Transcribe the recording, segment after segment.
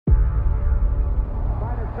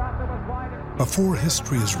Before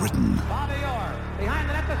history is written,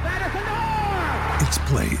 it's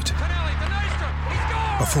played.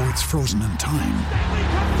 Before it's frozen in time,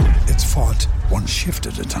 it's fought one shift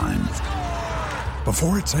at a time.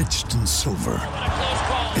 Before it's etched in silver,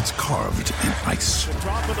 it's carved in ice.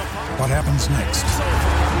 What happens next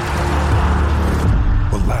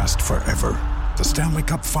will last forever. The Stanley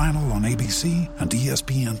Cup Final on ABC and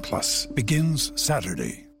ESPN Plus begins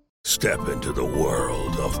Saturday. Step into the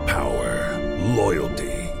world of power,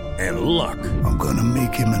 loyalty, and luck. I'm gonna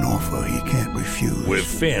make him an offer he can't refuse. With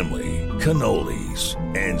family, cannolis,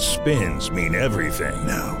 and spins mean everything.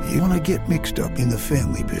 Now, you wanna get mixed up in the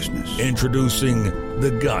family business. Introducing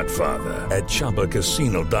The Godfather at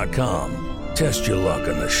ChumbaCasino.com. Test your luck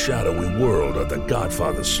in the shadowy world of The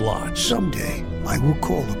Godfather slot. Someday, I will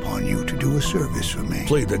call upon you to do a service for me.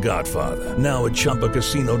 Play The Godfather, now at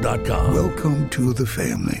ChumbaCasino.com. Welcome to the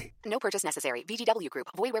family. No purchase necessary. VGW Group.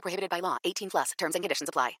 Void where prohibited by law. 18 plus. Terms and conditions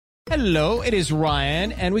apply. Hello, it is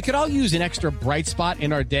Ryan, and we could all use an extra bright spot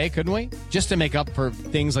in our day, couldn't we? Just to make up for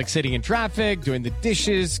things like sitting in traffic, doing the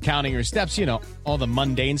dishes, counting your steps, you know, all the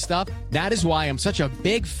mundane stuff. That is why I'm such a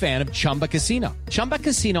big fan of Chumba Casino. Chumba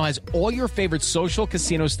Casino has all your favorite social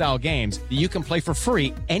casino-style games that you can play for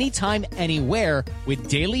free anytime, anywhere with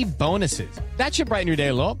daily bonuses. That should brighten your day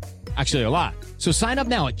a little. Actually, a lot. So sign up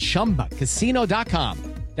now at ChumbaCasino.com.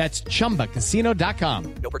 That's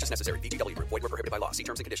ChumbaCasino.com. No purchase necessary. VGW Group. Void where prohibited by law. See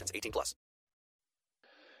terms and conditions. 18 plus.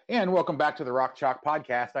 And welcome back to the Rock Chalk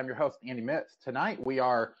Podcast. I'm your host, Andy Mitz. Tonight we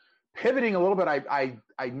are pivoting a little bit. I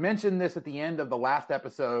mentioned this at the end of the last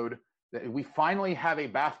episode that we finally have a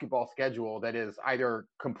basketball schedule that is either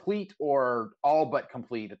complete or all but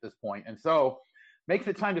complete at this point. And so makes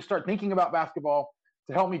it time to start thinking about basketball.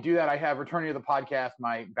 To help me do that, I have returning to the podcast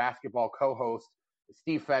my basketball co-host,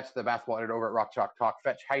 Steve Fetch, the basketball editor over at Rock Chalk Talk.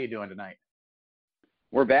 Fetch, how you doing tonight?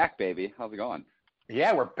 We're back, baby. How's it going?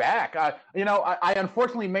 Yeah, we're back. I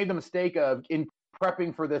unfortunately made the mistake of, in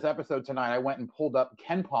prepping for this episode tonight, I went and pulled up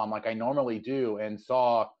KenPom like I normally do and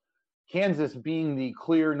saw Kansas being the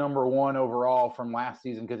clear number one overall from last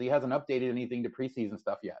season because he hasn't updated anything to preseason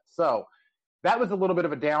stuff yet. So that was a little bit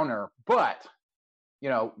of a downer, but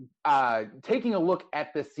taking a look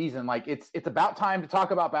at this season, like it's about time to talk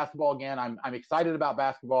about basketball again. I'm excited about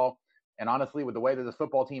basketball, and honestly, with the way that this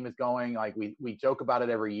football team is going, like we joke about it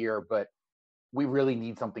every year, but we really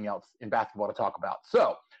need something else in basketball to talk about.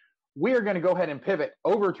 So we are going to go ahead and pivot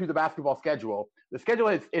over to the basketball schedule. The schedule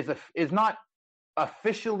is not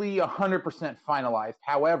officially 100% finalized.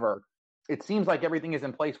 However, it seems like everything is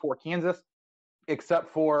in place for Kansas, except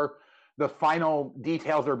for the final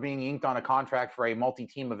details are being inked on a contract for a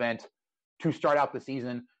multi-team event to start out the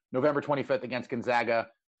season. November 25th against Gonzaga,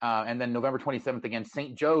 and then November 27th against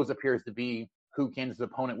St. Joe's appears to be who Kansas'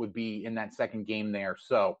 opponent would be in that second game there.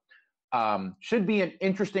 So should be an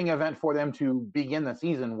interesting event for them to begin the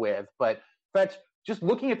season with. But Fetch, just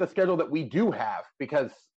looking at the schedule that we do have,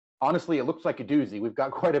 because honestly, it looks like a doozy. We've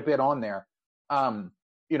got quite a bit on there.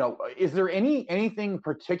 Is there anything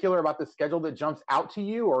particular about the schedule that jumps out to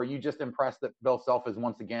you, or are you just impressed that Bill Self has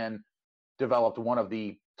once again developed one of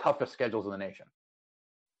the toughest schedules in the nation?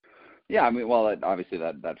 Yeah, I mean, well, obviously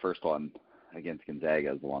that first one against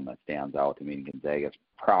Gonzaga is the one that stands out. I mean, Gonzaga is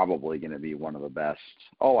probably going to be one of the best,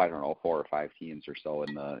 4 or 5 teams or so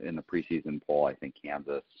in the preseason poll. I think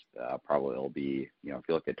Kansas probably will be, if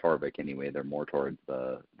you look at Torvik anyway, they're more towards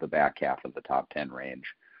the back half of the top 10 range.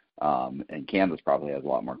 And Kansas probably has a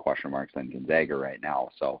lot more question marks than Gonzaga right now.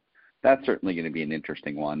 So that's certainly going to be an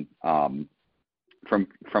interesting one. From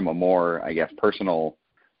a more, I guess, personal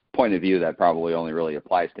point of view that probably only really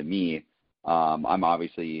applies to me, I'm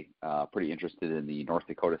obviously pretty interested in the North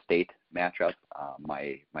Dakota State matchup.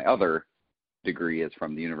 My other degree is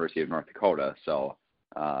from the University of North Dakota. So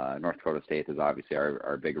North Dakota State is obviously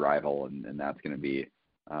our big rival, and that's going to be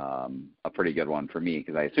a pretty good one for me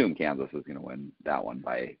because I assume Kansas is going to win that one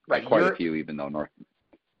by quite a few, even though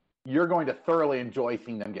You're going to thoroughly enjoy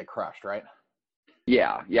seeing them get crushed, right?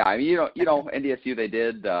 Yeah. I mean, NDSU they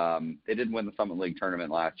did win the Summit League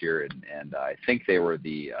tournament last year, and I think they were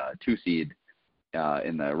the 2 seed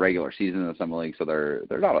in the regular season of the Summit League, so they're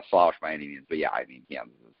not a slouch by any means. But yeah, I mean,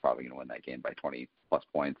 Kansas is probably going to win that game by 20 plus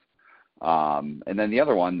points. And then the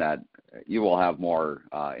other one that you will have more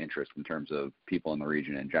interest in terms of people in the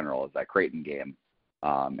region in general is that Creighton game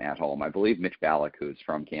at home. I believe Mitch Ballack, who's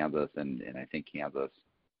from Kansas, and I think Kansas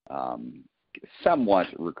somewhat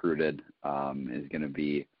recruited, is going to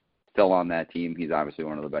be still on that team. He's obviously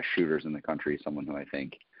one of the best shooters in the country, someone who I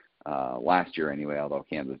think last year anyway, although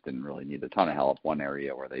Kansas didn't really need a ton of help, one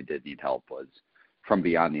area where they did need help was from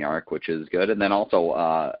beyond the arc, which is good. And then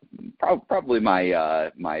also probably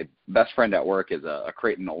my best friend at work is a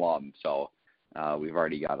Creighton alum, so we've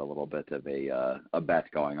already got a little bit of a bet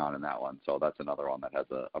going on in that one. So that's another one that has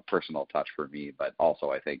a personal touch for me. But also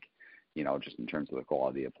I think, just in terms of the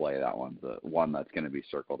quality of play, that one's one that's going to be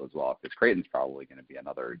circled as well, because Creighton's probably going to be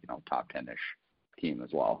another, top 10-ish team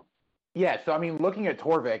as well. Yeah, so I mean, looking at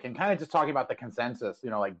Torvik and kind of just talking about the consensus,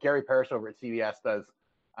 like Gary Parrish over at CBS does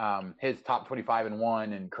his top 25 and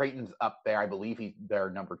 1, and Creighton's up there. I believe they're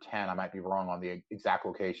number 10. I might be wrong on the exact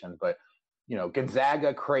location, but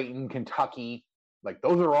Gonzaga, Creighton, Kentucky, like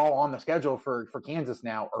those are all on the schedule for Kansas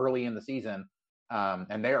now early in the season.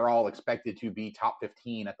 And they are all expected to be top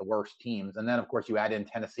 15 at the worst teams. And then of course you add in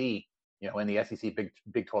Tennessee, in the SEC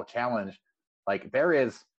Big 12 Challenge. Like there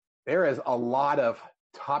is a lot of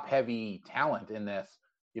top heavy talent in this.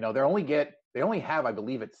 They only have, I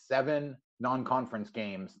believe it's 7 non-conference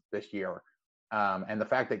games this year. And the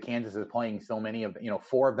fact that Kansas is playing so many of,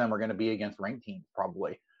 4 of them are going to be against ranked teams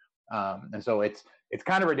probably. And so it's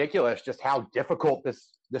kind of ridiculous just how difficult this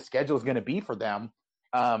schedule is going to be for them.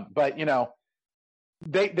 But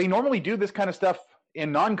they normally do this kind of stuff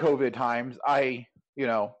in non-COVID times. I'm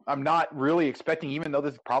not really expecting, even though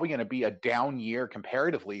this is probably going to be a down year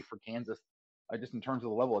comparatively for Kansas, just in terms of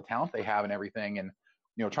the level of talent they have and everything, and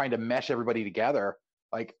trying to mesh everybody together.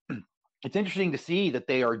 Like it's interesting to see that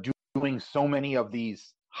they are doing so many of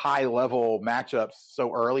these high-level matchups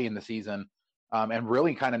so early in the season, and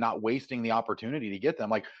really kind of not wasting the opportunity to get them.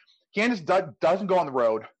 Like Kansas doesn't go on the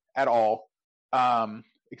road at all,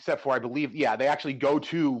 except for, I believe, they actually go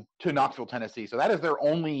to Knoxville, Tennessee. So that is their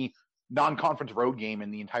only non-conference road game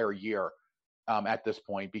in the entire year at this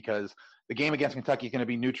point, because the game against Kentucky is going to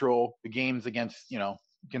be neutral. The games against,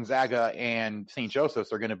 Gonzaga and St.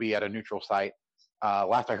 Joseph's are going to be at a neutral site.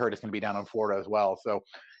 Last I heard, it's going to be down in Florida as well. So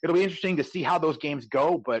it'll be interesting to see how those games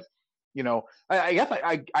go. But, I guess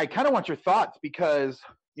I kind of want your thoughts, because,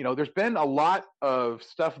 there's been a lot of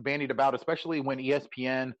stuff bandied about, especially when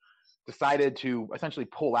ESPN decided to essentially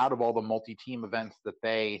pull out of all the multi-team events that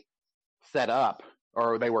they set up,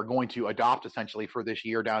 or they were going to adopt essentially for this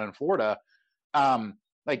year down in Florida.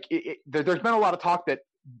 There's been a lot of talk that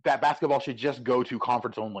basketball should just go to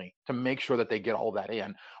conference only to make sure that they get all that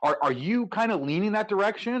in. Are you kind of leaning that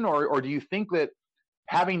direction, or do you think that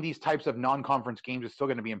having these types of non-conference games is still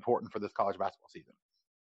going to be important for this college basketball season?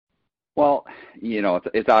 Well,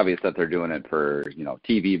 it's obvious that they're doing it for,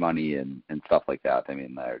 TV money and stuff like that. I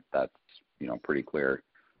mean, that's, pretty clear.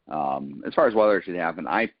 As far as whether it should happen,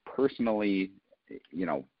 I personally,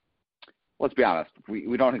 let's be honest,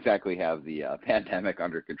 we don't exactly have the pandemic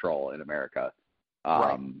under control in America.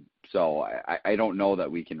 Right. So I don't know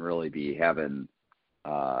that we can really be having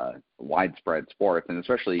widespread sports. And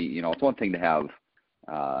especially, it's one thing to have,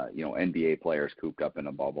 NBA players cooped up in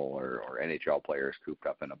a bubble, or NHL players cooped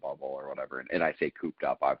up in a bubble or whatever. And I say cooped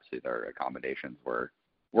up, obviously their accommodations were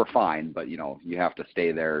fine, but, you have to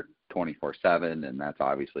stay there 24/7. And that's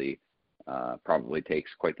obviously probably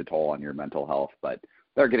takes quite the toll on your mental health, but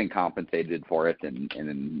they're getting compensated for it. And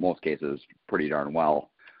in most cases, pretty darn well.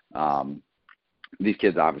 These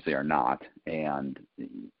kids obviously are not. And,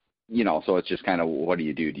 so it's just kind of, what do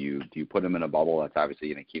you do? Do you put them in a bubble that's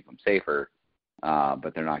obviously going to keep them safer,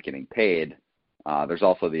 but they're not getting paid? There's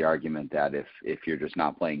also the argument that if you're just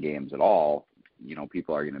not playing games at all,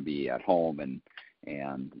 people are going to be at home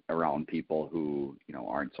and around people who,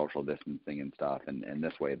 aren't social distancing and stuff. And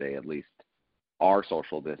this way they at least are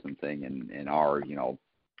social distancing and are,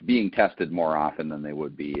 being tested more often than they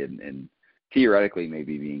would be, and theoretically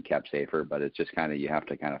maybe being kept safer. But it's just kind of, you have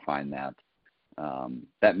to kind of find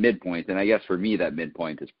that midpoint. And I guess for me, that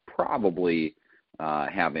midpoint is probably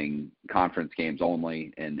having conference games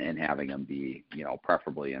only and having them be,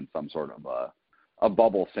 preferably in some sort of a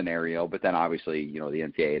bubble scenario. But then obviously, the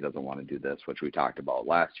NCAA doesn't want to do this, which we talked about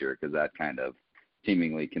last year, because that kind of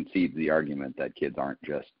seemingly concedes the argument that kids aren't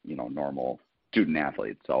just, normal student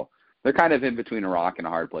athletes. So they're kind of in between a rock and a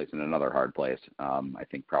hard place and another hard place. I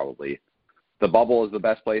think probably the bubble is the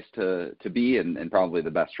best place to be, and probably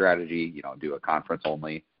the best strategy, do a conference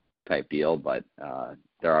only type deal, but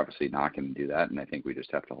they're obviously not going to do that. And I think we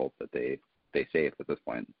just have to hope that they stay safe at this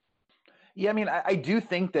point. Yeah, I mean, I do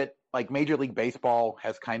think that like Major League Baseball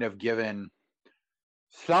has kind of given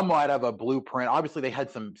somewhat of a blueprint. Obviously, they had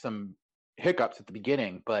some hiccups at the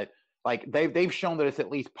beginning, but like they've shown that it's at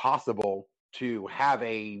least possible to have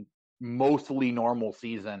a mostly normal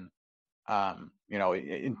season,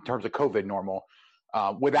 in terms of COVID normal,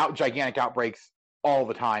 without gigantic outbreaks all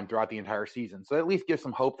the time throughout the entire season. So at least gives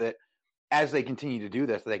some hope that as they continue to do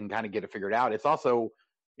this, they can kind of get it figured out. It's also,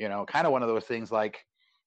 kind of one of those things like,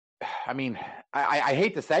 I mean, I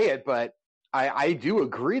hate to say it, but I do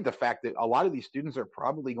agree the fact that a lot of these students are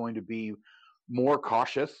probably going to be more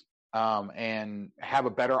cautious and have a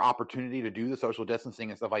better opportunity to do the social distancing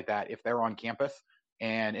and stuff like that if they're on campus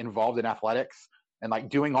and involved in athletics and like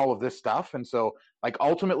doing all of this stuff. And so like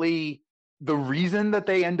ultimately the reason that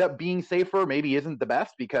they end up being safer maybe isn't the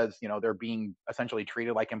best because, they're being essentially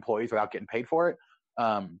treated like employees without getting paid for it.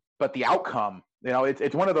 But the outcome,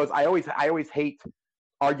 it's one of those, I always hate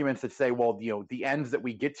arguments that say, well, the ends that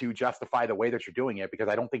we get to justify the way that you're doing it, because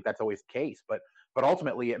I don't think that's always the case. But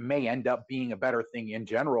ultimately, it may end up being a better thing in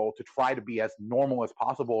general to try to be as normal as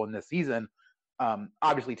possible in this season.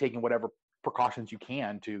 Obviously, taking whatever precautions you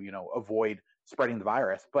can to avoid spreading the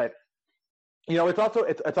virus. But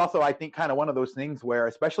it's also I think kind of one of those things where,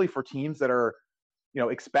 especially for teams that are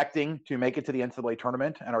expecting to make it to the NCAA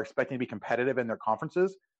tournament and are expecting to be competitive in their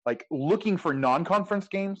conferences, like looking for non-conference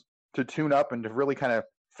games to tune up and to really kind of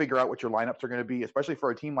figure out what your lineups are going to be, especially for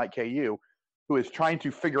a team like KU, who is trying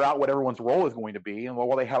to figure out what everyone's role is going to be. And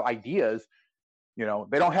while they have ideas, they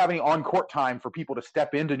don't have any on-court time for people to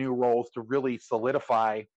step into new roles to really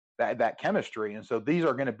solidify that chemistry. And so these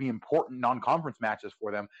are going to be important non-conference matches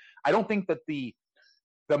for them. I don't think that the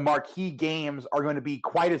marquee games are going to be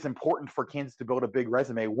quite as important for Kansas to build a big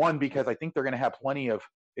resume. One, because I think they're going to have plenty of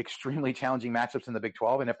extremely challenging matchups in the Big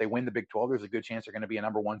 12. And if they win the Big 12, there's a good chance they're going to be a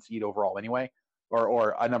number one seed overall anyway,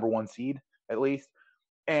 or a number one seed at least.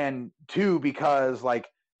 And two, because like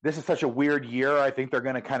this is such a weird year, I think they're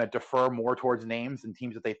going to kind of defer more towards names and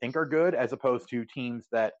teams that they think are good, as opposed to teams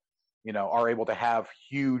that, are able to have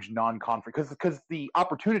huge non-conference, because the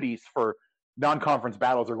opportunities for non-conference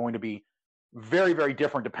battles are going to be very, very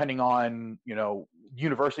different depending on,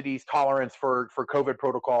 universities' tolerance for COVID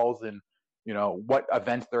protocols and, what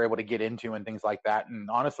events they're able to get into and things like that. And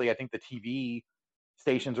honestly, I think the TV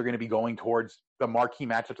stations are going to be going towards the marquee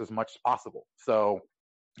matchups as much as possible. So,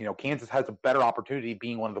 Kansas has a better opportunity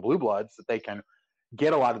being one of the Blue Bloods that they can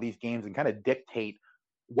get a lot of these games and kind of dictate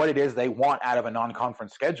what it is they want out of a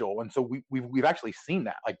non-conference schedule. And so we've actually seen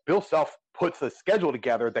that. Like Bill Self puts a schedule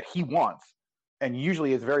together that he wants and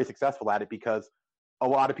usually is very successful at it because a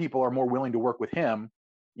lot of people are more willing to work with him,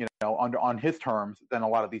 on his terms than a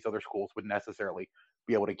lot of these other schools would necessarily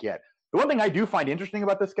be able to get. The one thing I do find interesting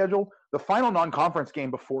about this schedule, the final non-conference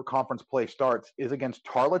game before conference play starts is against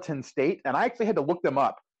Tarleton State. And I actually had to look them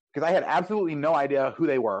up because I had absolutely no idea who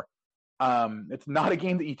they were. It's not a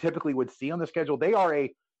game that you typically would see on the schedule. They are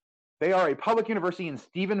a public university in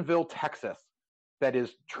Stephenville, Texas, that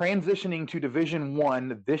is transitioning to Division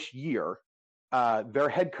I this year. Their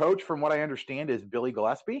head coach, from what I understand, is Billy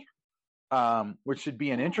Gillespie, which should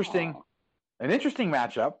be an interesting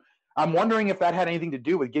matchup. I'm wondering if that had anything to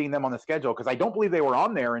do with getting them on the schedule, because I don't believe they were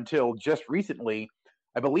on there until just recently.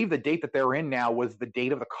 I believe the date that they're in now was the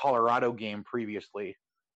date of the Colorado game previously.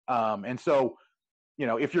 And so,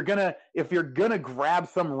 if you're gonna grab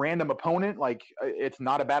some random opponent, like it's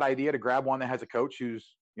not a bad idea to grab one that has a coach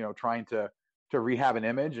who's trying to rehab an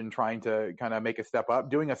image and trying to kind of make a step up,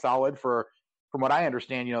 doing a solid for. From what I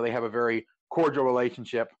understand, they have a very cordial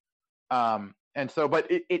relationship. And so, but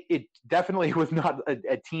it definitely was not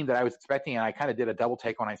a team that I was expecting, and I kind of did a double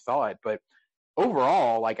take when I saw it. But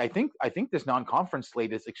overall, like I think this non-conference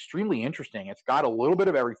slate is extremely interesting. It's got a little bit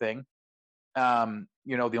of everything. The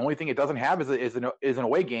only thing it doesn't have is an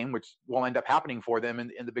away game, which will end up happening for them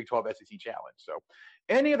in the Big 12 SEC Challenge. So,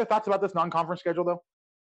 any other thoughts about this non-conference schedule, though?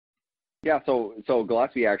 Yeah, so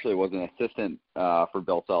Gillespie actually was an assistant for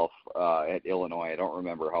Bill Self at Illinois. I don't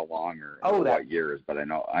remember how long or what years, but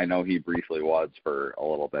I know he briefly was for a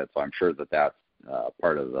little bit. So I'm sure that's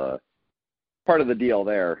part of the deal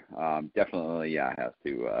there. Definitely, has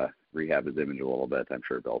to rehab his image a little bit. I'm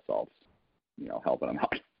sure Bill Self's helping him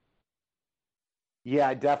out.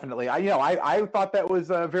 Yeah, definitely. I thought that was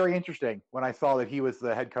very interesting when I saw that he was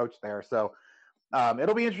the head coach there. So.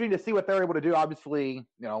 It'll be interesting to see what they're able to do. Obviously,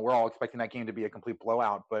 we're all expecting that game to be a complete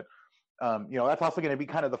blowout, but, that's also going to be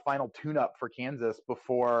kind of the final tune-up for Kansas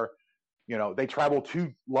before, they travel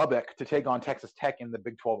to Lubbock to take on Texas Tech in the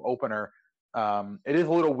Big 12 opener. It is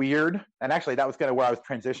a little weird, and actually that was kind of where I was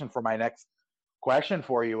transitioned for my next question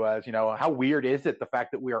for you was, how weird is it the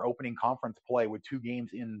fact that we are opening conference play with two games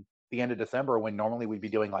in the end of December when normally we'd be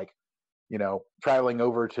doing like, traveling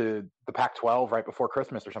over to the Pac-12 right before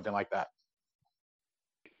Christmas or something like that?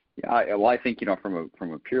 Yeah, well, I think from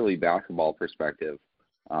a purely basketball perspective,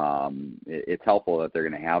 it's helpful that they're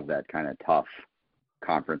going to have that kind of tough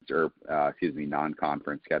conference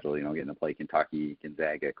non-conference schedule. Getting to play Kentucky,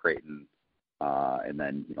 Gonzaga, Creighton, and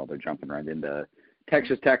then they're jumping right into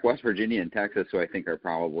Texas Tech, West Virginia, and Texas, who I think are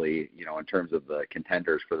probably in terms of the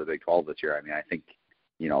contenders for the Big 12 this year. I mean, I think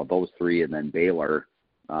those three, and then Baylor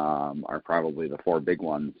are probably the four big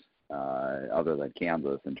ones, other than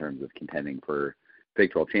Kansas, in terms of contending for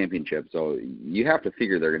Big 12 championship. So you have to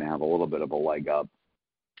figure they're going to have a little bit of a leg up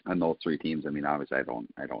on those three teams. I mean, obviously, I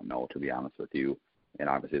don't know, to be honest with you, and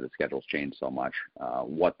obviously the schedules change so much.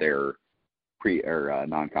 What their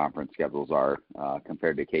non-conference schedules are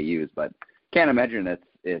compared to KU's, but can't imagine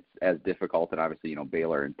it's as difficult. And obviously,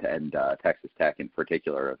 Baylor and Texas Tech in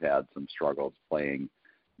particular have had some struggles playing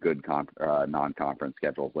good non-conference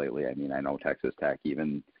schedules lately. I mean, I know Texas Tech,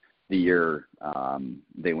 even the year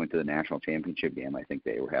they went to the national championship game, I think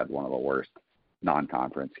they had one of the worst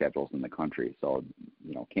non-conference schedules in the country. So,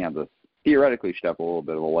 Kansas theoretically should have a little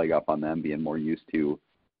bit of a leg up on them, being more used to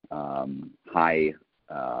high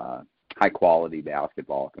quality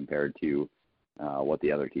basketball compared to what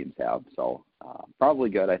the other teams have. So probably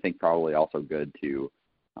good. I think probably also good to,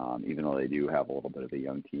 even though they do have a little bit of a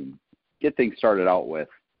young team, get things started out with,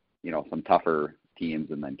 some tougher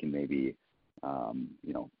teams, and then can maybe,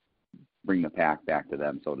 bring the pack back to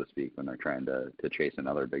them, so to speak, when they're trying to chase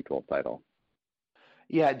another Big 12 title.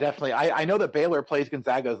 Yeah, definitely. I know that Baylor plays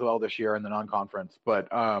Gonzaga as well this year in the non-conference, but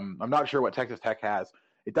I'm not sure what Texas Tech has.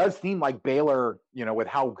 It does seem like Baylor, with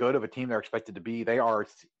how good of a team they're expected to be, they are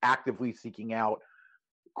actively seeking out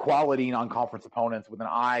quality non-conference opponents with an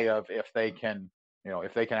eye of if they can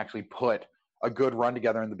actually put a good run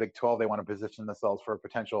together in the Big 12, they want to position themselves for a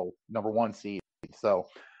potential number one seed. So,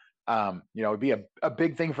 it'd be a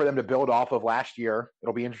big thing for them to build off of last year.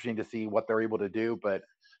 It'll be interesting to see what they're able to do, but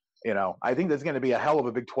I think there's going to be a hell of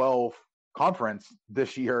a Big 12 conference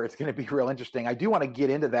this year. It's going to be real interesting. I do want to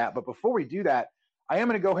get into that, but before we do that, I am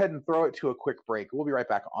going to go ahead and throw it to a quick break. We'll be right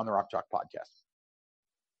back on the Rock Chalk Podcast.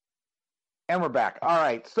 And we're back. All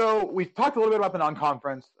right. So we've talked a little bit about the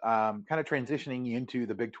non-conference, kind of transitioning into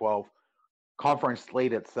the Big 12 conference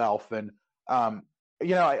slate itself. And,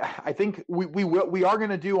 I think we are going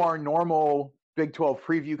to do our normal Big 12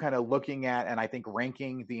 preview, kind of looking at, and I think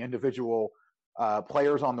ranking the individual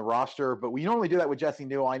players on the roster, but we normally do that with Jesse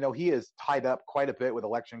Newell. I know he is tied up quite a bit with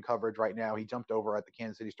election coverage right now. He jumped over at the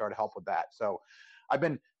Kansas City Star to help with that. So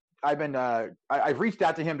I've reached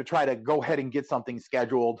out to him to try to go ahead and get something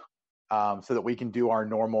scheduled so that we can do our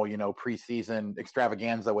normal, preseason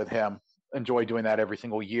extravaganza with him. Enjoy doing that every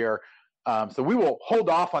single year. So we will hold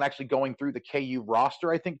off on actually going through the KU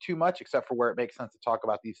roster, I think, too much, except for where it makes sense to talk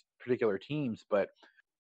about these particular teams. But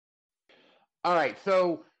all right,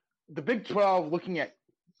 so the Big 12, looking at,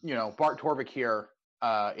 Bart Torvik here,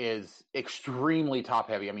 is extremely top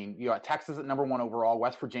heavy. I mean, you got Texas at number 1 overall,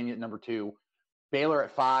 West Virginia at number 2, Baylor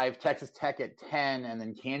at 5, Texas Tech at 10, and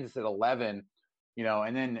then Kansas at 11.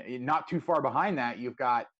 And then not too far behind that, you've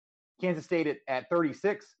got Kansas State at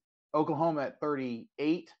 36, Oklahoma at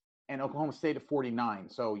 38, and Oklahoma State at 49.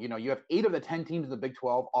 So, you have 8 of the 10 teams in the Big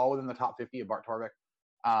 12, all within the top 50 of Bart Torvik.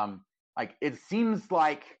 It seems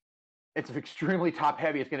like it's extremely top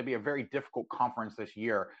heavy. It's going to be a very difficult conference this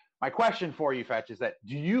year. My question for you, Fetch, is that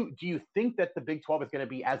do you think that the Big 12 is going to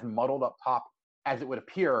be as muddled up top as it would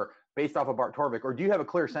appear based off of Bart Torvik, or do you have a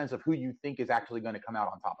clear sense of who you think is actually going to come out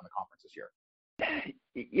on top in the conference this year?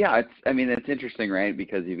 Yeah, it's interesting, right?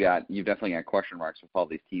 Because you've definitely got question marks with all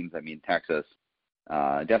these teams. I mean, Texas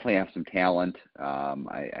definitely have some talent.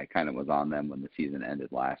 I kind of was on them when the season ended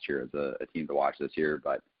last year as a team to watch this year,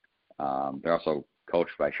 but they're also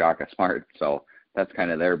coached by Shaka Smart, so that's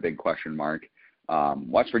kind of their big question mark.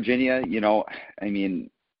 West Virginia, I mean,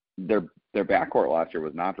 their backcourt last year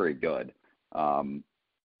was not very good.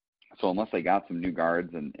 So unless they got some new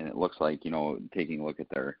guards, and it looks like, taking a look at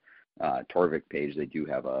their Torvik page, they do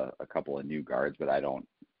have a couple of new guards, but I don't,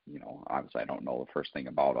 obviously I don't know the first thing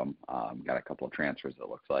about them. Got a couple of transfers, it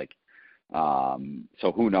looks like.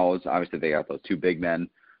 So who knows? Obviously they got those two big men,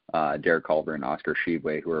 Derek Culver and Oscar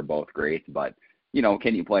Tshiebwe, who are both great, but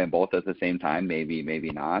can you play them both at the same time? Maybe, maybe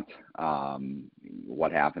not.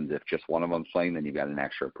 What happens if just one of them's playing? Then you've got an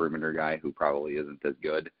extra perimeter guy who probably isn't as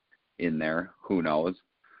good in there. Who knows?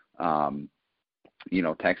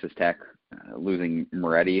 Texas Tech losing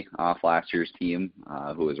Moretti off last year's team,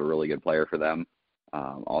 who was a really good player for them.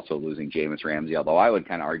 Also losing Jameis Ramsey, although I would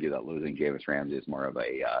kind of argue that losing Jameis Ramsey is more of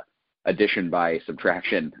a addition by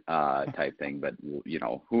subtraction type thing. But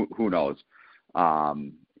who knows?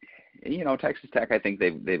 Texas Tech, I think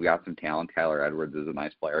they've got some talent. Kyler Edwards is a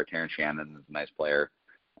nice player. Terrence Shannon is a nice player.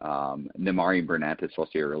 Nimari Burnett is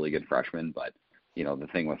supposed to be a really good freshman, but the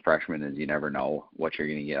thing with freshmen is you never know what you're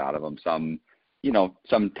going to get out of them. Some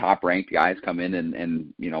top-ranked guys come in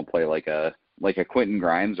and play like a Quentin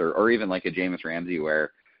Grimes or even like a Jameis Ramsey,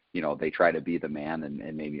 where they try to be the man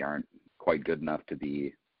and maybe aren't quite good enough to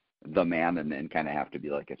be the man and kind of have to be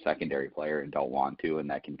like a secondary player and don't want to, and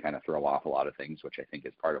that can kind of throw off a lot of things, which I think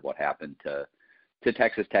is part of what happened to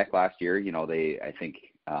Texas Tech last year. They, I think,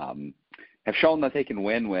 have shown that they can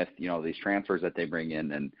win with, these transfers that they bring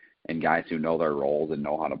in and guys who know their roles and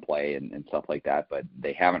know how to play and stuff like that, but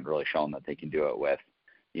they haven't really shown that they can do it with,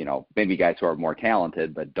 maybe guys who are more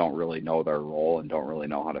talented but don't really know their role and don't really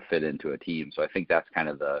know how to fit into a team. So I think that's kind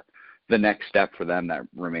of the next step for them that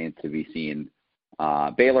remains to be seen.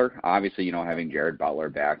 Baylor, obviously, having Jared Butler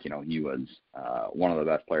back, he was one of the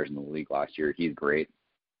best players in the league last year. He's great.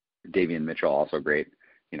 Davian Mitchell, also great.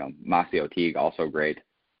 Masio Teague, also great.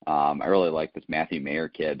 I really like this Matthew Mayer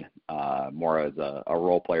kid, more as a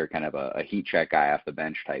role player, kind of a heat check guy off the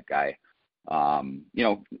bench type guy.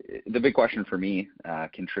 The big question for me,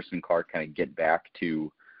 can Tristan Clark kind of get back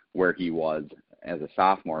to where he was as a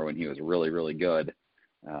sophomore when he was really, really good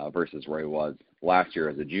versus where he was last year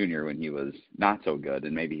as a junior when he was not so good,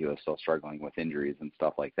 and maybe he was still struggling with injuries and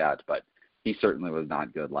stuff like that. But he certainly was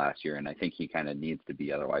not good last year, and I think he kind of needs to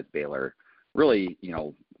be. Otherwise, Baylor really,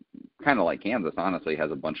 kind of like Kansas, honestly, has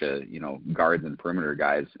a bunch of, guards and perimeter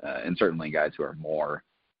guys, and certainly guys who are more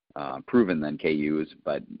proven than KU's,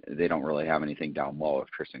 but they don't really have anything down low if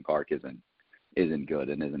Tristan Clark isn't good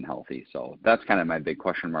and isn't healthy. So that's kind of my big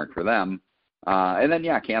question mark for them. And then,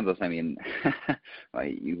 Kansas, I mean,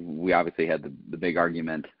 we obviously had the big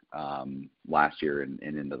argument last year and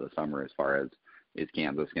into the summer as far as, is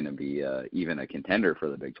Kansas going to be even a contender for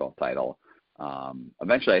the Big 12 title?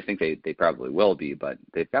 Eventually, I think they probably will be, but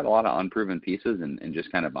they've got a lot of unproven pieces and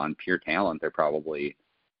just kind of on pure talent, they're probably,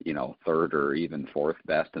 third or even fourth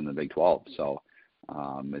best in the Big 12. So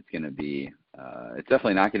it's going to be it's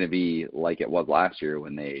definitely not going to be like it was last year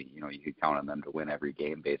when they, you could count on them to win every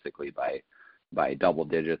game basically by double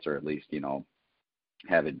digits, or at least,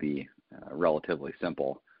 have it be relatively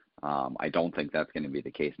simple. I don't think that's going to be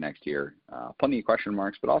the case next year. Plenty of question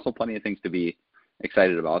marks, but also plenty of things to be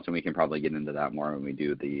excited about, so we can probably get into that more when we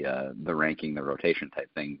do the ranking, the rotation type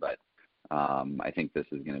thing. But I think this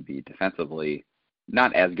is going to be defensively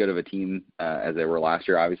not as good of a team as they were last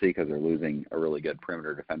year, obviously, because they're losing a really good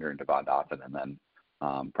perimeter defender in Devon Dotson, and then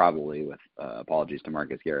probably, with apologies to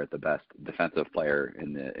Marcus Garrett, the best defensive player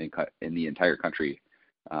in the entire country,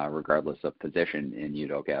 regardless of position, in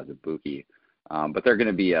Udoka Azubuike. But they're going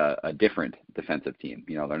to be a different defensive team.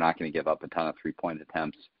 They're not going to give up a ton of three-point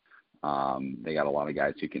attempts. They got a lot of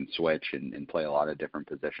guys who can switch and play a lot of different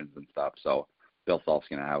positions and stuff. So Bill Self's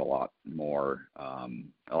going to have a lot more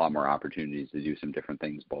opportunities to do some different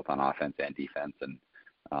things, both on offense and defense. And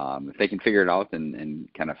if they can figure it out and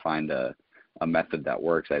kind of find a method that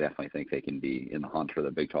works, I definitely think they can be in the hunt for the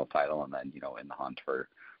Big 12 title, and then, in the hunt for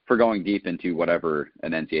going deep into whatever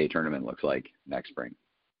an NCAA tournament looks like next spring.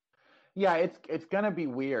 Yeah, it's going to be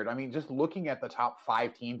weird. I mean, just looking at the top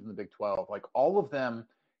 5 teams in the Big 12, like all of them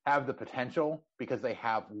have the potential, because they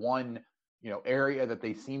have one, area that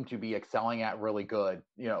they seem to be excelling at really good,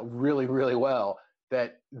 really, really well,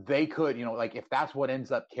 that they could, like if that's what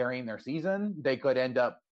ends up carrying their season, they could end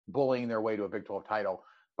up bullying their way to a Big 12 title.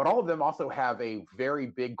 But all of them also have a very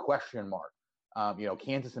big question mark.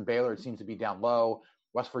 Kansas and Baylor, it seems to be down low.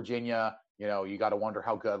 West Virginia, you got to wonder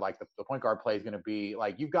how good like the point guard play is going to be.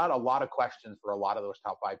 Like, you've got a lot of questions for a lot of those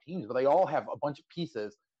top 5 teams, but they all have a bunch of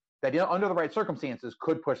pieces that, under the right circumstances,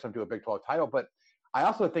 could push them to a Big 12 title. But I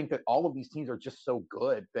also think that all of these teams are just so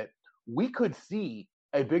good that we could see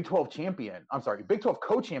a Big 12 Big 12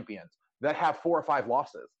 co-champions that have 4 or 5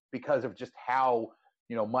 losses because of just how,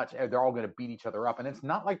 much they're all going to beat each other up. And it's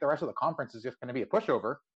not like the rest of the conference is just going to be a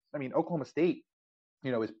pushover. I mean, Oklahoma State,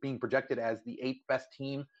 is being projected as the 8th best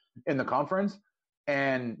team in the conference.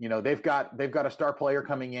 And, they've got a star player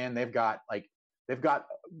coming in. They've got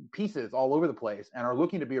pieces all over the place and are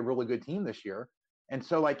looking to be a really good team this year. And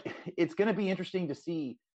so, it's going to be interesting to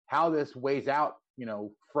see how this weighs out,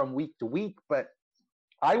 from week to week. But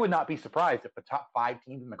I would not be surprised if the top 5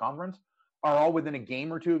 teams in the conference are all within a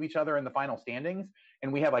game or 2 of each other in the final standings,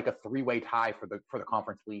 and we have like a 3-way tie for the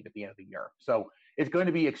conference lead at the end of the year. So it's going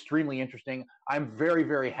to be extremely interesting. I'm very,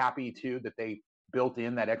 very happy too that they built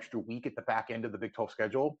in that extra week at the back end of the Big 12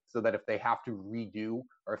 schedule, so that if they have to redo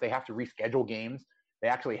or if they have to reschedule games, they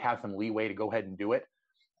actually have some leeway to go ahead and do it.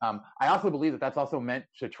 I also believe that that's also meant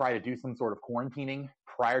to try to do some sort of quarantining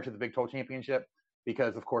prior to the Big 12 championship,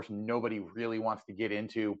 because of course nobody really wants to get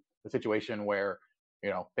into the situation where,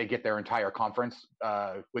 they get their entire conference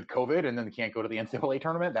with COVID and then they can't go to the NCAA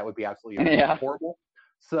tournament. That would be absolutely horrible.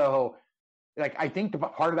 So I think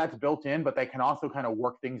part of that's built in, but they can also kind of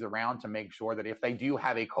work things around to make sure that if they do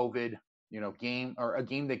have a COVID, game, or a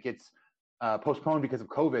game that gets postponed because of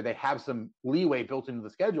COVID, they have some leeway built into the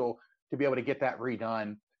schedule to be able to get that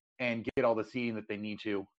redone and get all the seeding that they need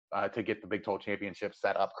to get the Big 12 championship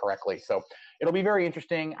set up correctly. So it'll be very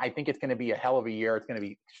interesting. I think it's going to be a hell of a year. It's going to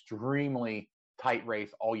be extremely tight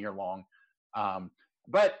race all year long.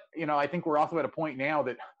 But, I think we're also at a point now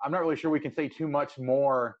that I'm not really sure we can say too much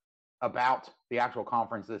more about the actual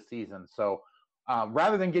conference this season. So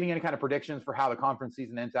rather than getting any kind of predictions for how the conference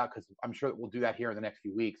season ends out, because I'm sure that we'll do that here in the next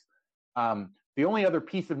few weeks, the only other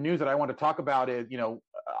piece of news that I want to talk about is,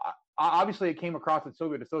 obviously it came across that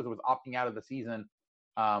Silvio De Sousa was opting out of the season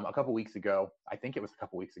a couple weeks ago. I think it was a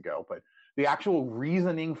couple weeks ago, but the actual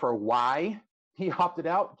reasoning for why he opted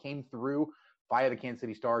out came through via the Kansas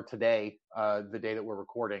City Star today, the day that we're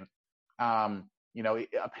recording.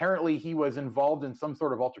 Apparently he was involved in some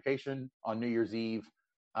sort of altercation on New Year's Eve.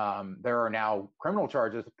 There are now criminal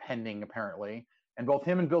charges pending, apparently. And both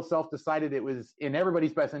him and Bill Self decided it was in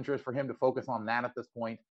everybody's best interest for him to focus on that at this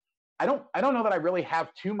point. I don't know that I really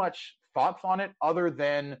have too much thoughts on it other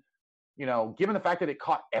than, given the fact that it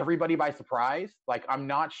caught everybody by surprise. Like, I'm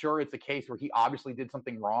not sure it's a case where he obviously did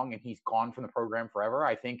something wrong and he's gone from the program forever.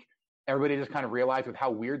 I think everybody just kind of realized with how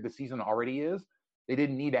weird the season already is, they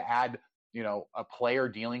didn't need to add, a player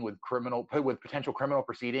dealing with potential criminal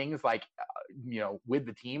proceedings, with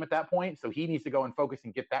the team at that point. So he needs to go and focus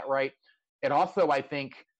and get that right. It also, I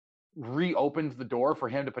think, reopens the door for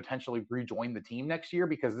him to potentially rejoin the team next year,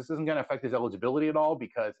 because this isn't going to affect his eligibility at all,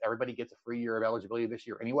 because everybody gets a free year of eligibility this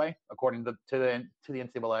year anyway, according to the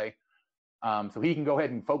NCAA. So he can go ahead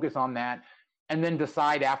and focus on that and then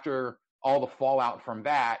decide after all the fallout from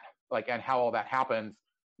that, and how all that happens,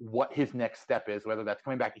 what his next step is, whether that's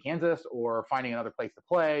coming back to Kansas or finding another place to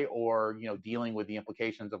play or, dealing with the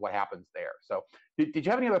implications of what happens there. So did you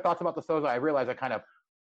have any other thoughts about De Sousa? I realize I kind of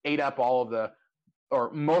ate up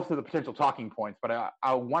most of the potential talking points, but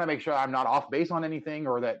I want to make sure I'm not off base on anything,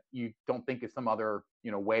 or that you don't think is some other,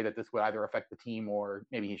 way that this would either affect the team, or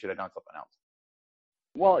maybe he should have done something else.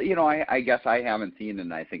 Well, I guess I haven't seen,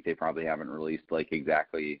 and I think they probably haven't released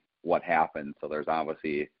exactly what happened. So there's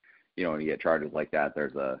obviously, when you get charges like that,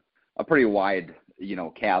 there's a pretty wide,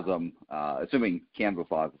 chasm, assuming Kansas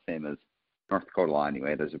law is the same as North Dakota law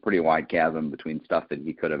anyway. There's a pretty wide chasm between stuff that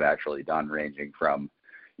he could have actually done, ranging from,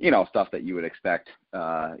 stuff that you would expect,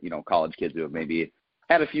 college kids who have maybe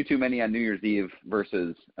had a few too many on New Year's Eve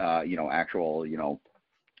versus, actual,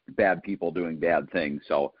 bad people doing bad things.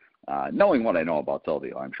 So knowing what I know about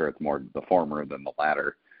Silvio, I'm sure it's more the former than the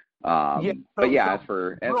latter.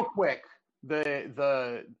 Real quick,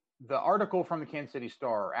 the article from the Kansas City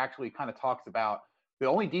Star actually kind of talks about the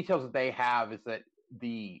only details that they have is that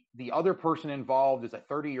the other person involved is a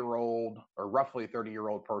 30-year-old or roughly a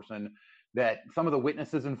 30-year-old person, that some of the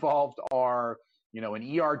witnesses involved are,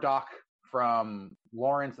 an ER doc from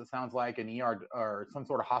Lawrence, it sounds like, an ER or some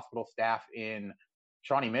sort of hospital staff in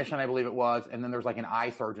Shawnee Mission, I believe it was. And then there's an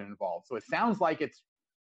eye surgeon involved. So it sounds like it's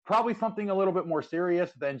probably something a little bit more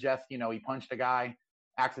serious than just, he punched a guy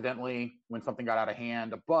accidentally when something got out of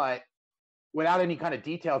hand, but without any kind of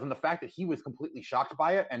details. And the fact that he was completely shocked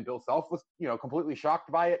by it, and Bill Self was, completely shocked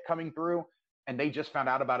by it coming through, and they just found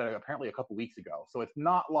out about it apparently a couple weeks ago. So it's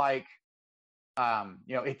not like,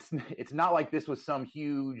 it's not like this was some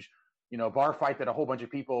huge, bar fight that a whole bunch of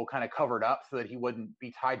people kind of covered up so that he wouldn't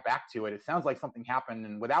be tied back to it. It sounds like something happened,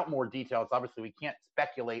 and without more details, obviously we can't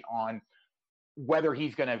speculate on whether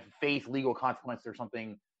he's going to face legal consequences or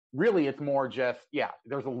something. Really, it's more just,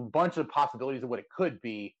 there's a bunch of possibilities of what it could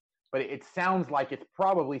be, but it sounds like it's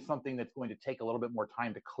probably something that's going to take a little bit more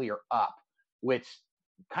time to clear up, which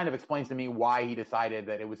kind of explains to me why he decided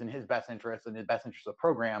that it was in his best interest and the best interest of the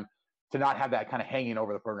program to not have that kind of hanging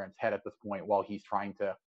over the program's head at this point while he's trying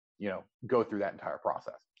to, go through that entire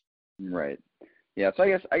process. Right. Yeah. So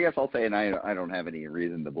I guess I'll say, and I don't have any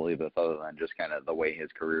reason to believe this other than just kind of the way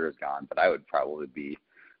his career has gone, but I would probably be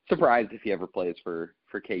surprised if he ever plays for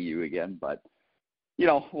KU again. But,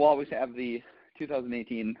 we'll always have the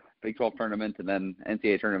 2018 Big 12 tournament and then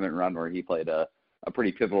NCAA tournament run where he played a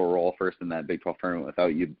pretty pivotal role first in that Big 12 tournament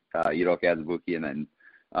without Udoka Azubuike, and then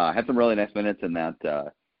had some really nice minutes in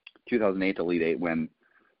that 2008 Elite Eight win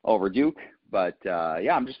over Duke. But,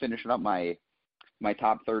 I'm just finishing up my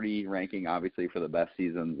top 30 ranking, obviously, for the best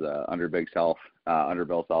seasons under Bill Self.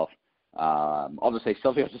 I'll just say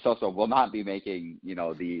Silvio De Sousa will not be making, the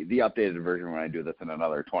updated version when I do this in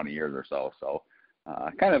another 20 years or so. So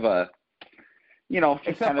kind of a,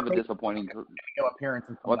 just kind of a disappointing appearance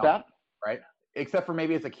in what's that? Right? Except for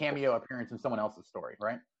maybe it's a cameo appearance in someone else's story,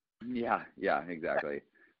 right? Yeah, exactly.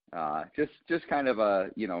 Just kind of a,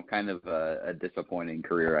 a disappointing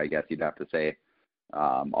career, I guess you'd have to say,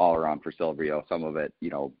 all around for Silvio. Some of it,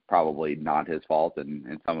 probably not his fault,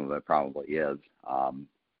 and some of it probably is.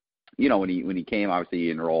 when he came, obviously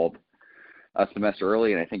he enrolled a semester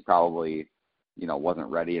early, and I think probably, wasn't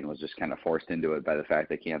ready and was just kind of forced into it by the fact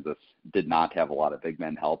that Kansas did not have a lot of big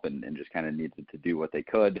men help and just kind of needed to do what they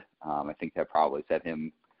could. I think that probably set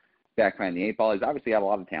him back behind the eight ball. He's obviously got a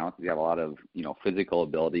lot of talent. He's got a lot of, physical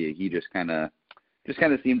ability. He just kind of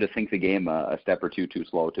seemed to think the game a step or two too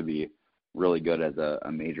slow to be really good as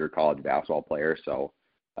a major college basketball player. So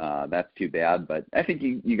that's too bad. But I think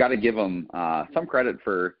you got to give him some credit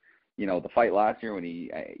for, the fight last year when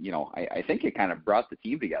I think it kind of brought the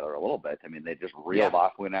team together a little bit. I mean, they just reeled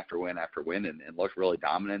off win after win after win and looked really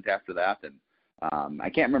dominant after that. And I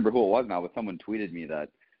can't remember who it was now, but someone tweeted me that,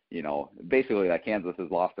 basically that Kansas has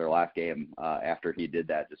lost their last game after he did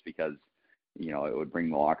that just because, it would bring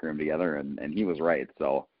the locker room together, and he was right.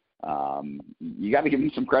 So you got to give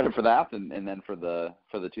him some credit for that, and then for the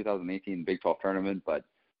 2018 Big 12 tournament. But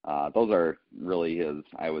those are really his,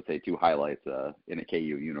 I would say, two highlights in a KU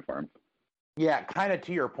uniform. Yeah, kind of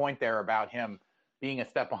to your point there about him being a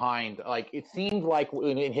step behind. Like, it seemed like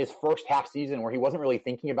in his first half season where he wasn't really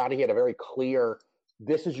thinking about it, he had a very clear,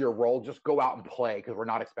 this is your role, just go out and play because we're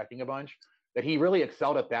not expecting a bunch. That he really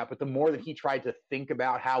excelled at that. But the more that he tried to think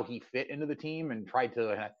about how he fit into the team and tried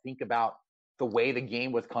to think about the way the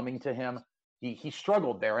game was coming to him, he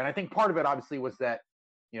struggled there. And I think part of it obviously was that,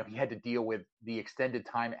 he had to deal with the extended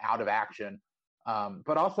time out of action.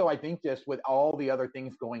 But also I think just with all the other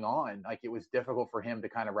things going on, like, it was difficult for him to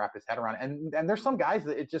kind of wrap his head around. And there's some guys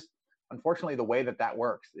that it just, unfortunately, the way that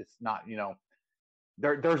works, it's not,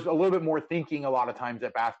 there's a little bit more thinking a lot of times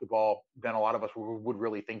at basketball than a lot of us would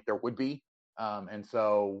really think there would be. And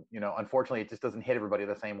so, unfortunately, it just doesn't hit everybody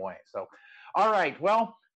the same way. So, all right,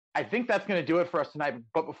 well, I think that's going to do it for us tonight.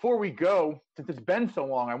 But before we go, since it's been so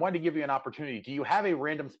long, I wanted to give you an opportunity. Do you have a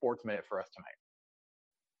random sports minute for us tonight?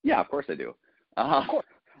 Yeah, of course I do. Of course.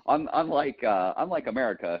 Unlike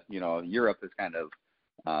America, Europe has kind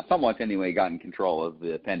of somewhat anyway gotten control of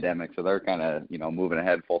the pandemic, so they're kind of moving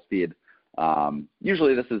ahead full speed.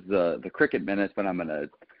 Usually this is the cricket minute, but I'm going to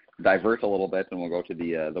divert a little bit and we'll go to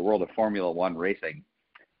the world of Formula One racing.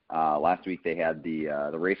 Last week they had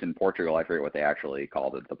the race in Portugal. I forget what they actually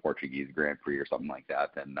called it, the Portuguese Grand Prix or something like that.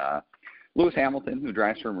 And Lewis Hamilton, who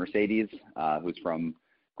drives for Mercedes, who's from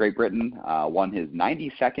Great Britain, won his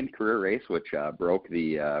 92nd career race, which broke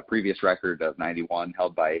the previous record of 91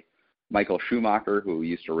 held by Michael Schumacher, who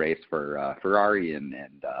used to race for Ferrari and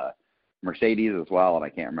Mercedes as well. And I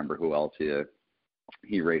can't remember who else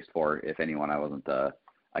he raced for, if anyone. I wasn't a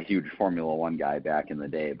huge Formula One guy back in the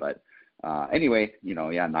day, but anyway,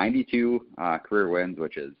 92 career wins,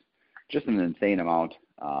 which is just an insane amount,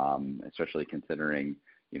 especially considering,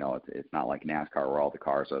 it's not like NASCAR where all the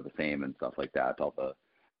cars are the same and stuff like that.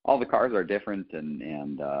 All the cars are different,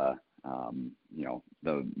 and the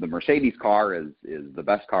Mercedes car is the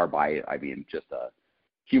best car by, just a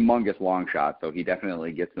humongous long shot. So he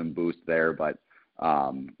definitely gets some boost there, but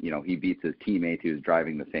he beats his teammate who's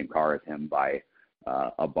driving the same car as him by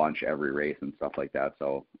a bunch every race and stuff like that.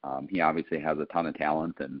 So he obviously has a ton of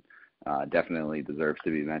talent and definitely deserves to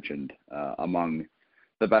be mentioned among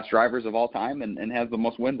the best drivers of all time and has the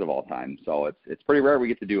most wins of all time. So it's pretty rare we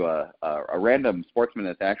get to do a random sportsman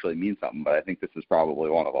that actually means something, but I think this is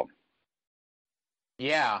probably one of them.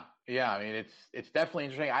 Yeah. I mean, it's definitely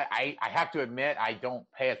interesting. I have to admit, I don't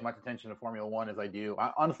pay as much attention to Formula One as I do.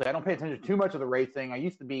 Honestly, I don't pay attention to too much of the racing. I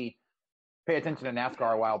used to pay attention to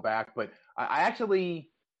NASCAR a while back, but I actually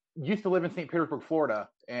used to live in St. Petersburg, Florida,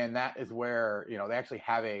 and that is where, they actually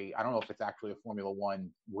have I don't know if it's actually a Formula One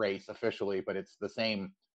race officially, but it's the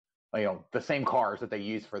same, the same cars that they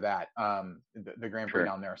use for that, the Grand Prix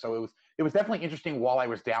down there. So it was definitely interesting while I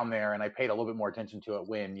was down there, and I paid a little bit more attention to it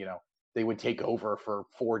when, they would take over for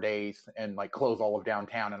 4 days and close all of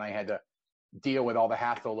downtown, and I had to deal with all the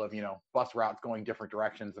hassle of, bus routes going different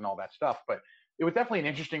directions and all that stuff. But it was definitely an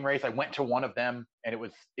interesting race. I went to one of them, and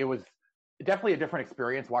it was definitely a different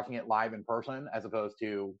experience watching it live in person as opposed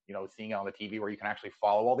to, seeing it on the TV where you can actually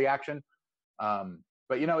follow all the action. But,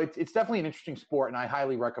 it's definitely an interesting sport, and I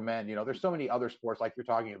highly recommend, there's so many other sports like you're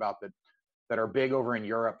talking about that are big over in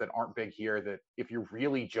Europe that aren't big here, that if you're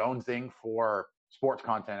really jonesing for sports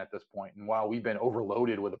content at this point, and while we've been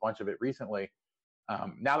overloaded with a bunch of it recently,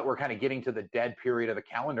 now that we're kind of getting to the dead period of the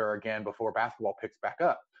calendar again before basketball picks back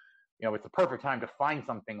up, it's a perfect time to find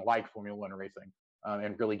something like Formula One racing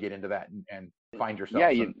and really get into that and find yourself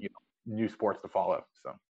some new sports to follow.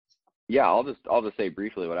 So. Yeah, I'll just say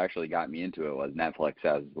briefly what actually got me into it was Netflix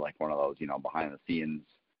has one of those, behind the scenes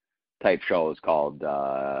type shows called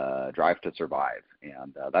Drive to Survive.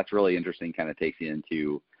 And that's really interesting, kind of takes you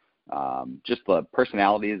into just the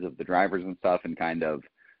personalities of the drivers and stuff, and kind of,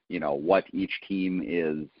 what each team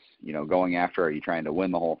is, going after. Are you trying to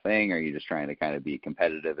win the whole thing? Or are you just trying to kind of be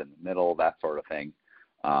competitive in the middle, that sort of thing?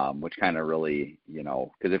 Which kind of really,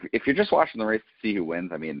 because if you're just watching the race to see who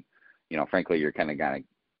wins, I mean, frankly, you're kind of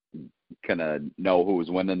gonna know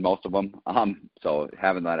who's winning most of them. So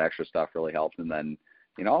having that extra stuff really helps. And then,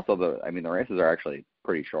 also the races are actually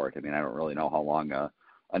pretty short. I mean, I don't really know how long a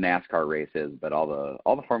NASCAR race is, but all the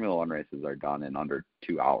Formula One races are done in under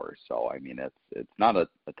 2 hours. So I mean, it's not a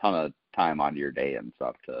ton of time onto your day and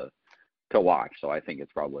stuff to watch. So I think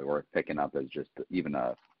it's probably worth picking up as just even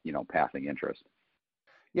a passing interest.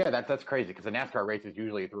 Yeah, that's crazy because the NASCAR race is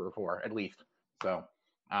usually 3 or 4 at least. So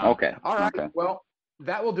okay, all right. Okay. Well,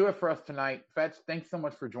 that will do it for us tonight. Fetch, thanks so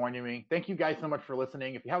much for joining me. Thank you guys so much for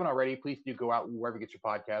listening. If you haven't already, please do go out wherever you get your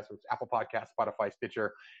podcasts, whether it's Apple Podcasts, Spotify,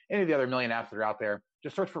 Stitcher, any of the other million apps that are out there.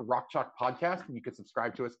 Just search for Rock Chalk Podcast, and you can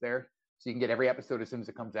subscribe to us there so you can get every episode as soon as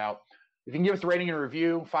it comes out. If you can give us a rating and a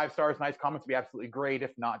review, 5 stars, nice comments would be absolutely great.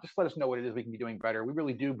 If not, just let us know what it is we can be doing better. We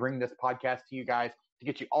really do bring this podcast to you guys to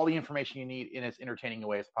get you all the information you need in as entertaining a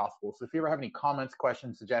way as possible. So if you ever have any comments,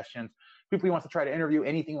 questions, suggestions, people you want to try to interview,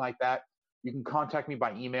 anything like that, you can contact me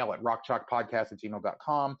by email at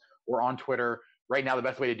rockchalkpodcast@gmail.com or on Twitter. Right now, the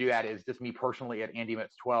best way to do that is just me personally at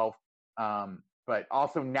AndyMitz12. But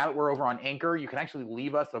also, now that we're over on Anchor, you can actually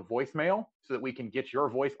leave us a voicemail so that we can get your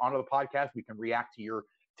voice onto the podcast. We can react to your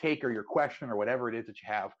take or your question or whatever it is that you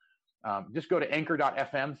have. Just go to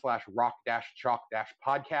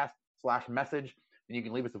anchor.fm/rock-chalk-podcast/message, and you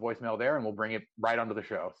can leave us a voicemail there, and we'll bring it right onto the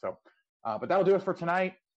show. So, but that'll do it for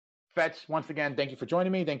tonight. Fetch, once again, thank you for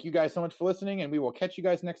joining me. Thank you guys so much for listening, and we will catch you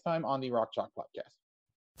guys next time on the Rock Chalk Podcast.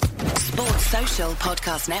 Sports Social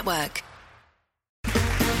Podcast Network.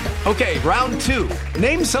 Okay, round 2.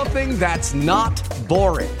 Name something that's not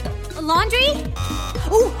boring. A laundry?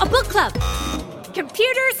 Ooh, a book club.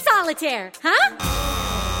 Computer solitaire, huh?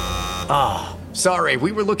 Ah, sorry,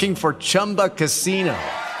 we were looking for Chumba Casino.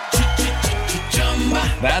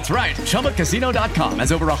 That's right. ChumbaCasino.com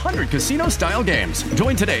has over 100 casino-style games.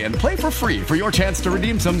 Join today and play for free for your chance to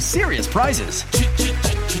redeem some serious prizes.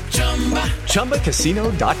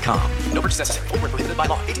 ChumbaCasino.com. No purchase necessary. Void where prohibited by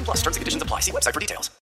law. 18+ terms and conditions apply. See website for details.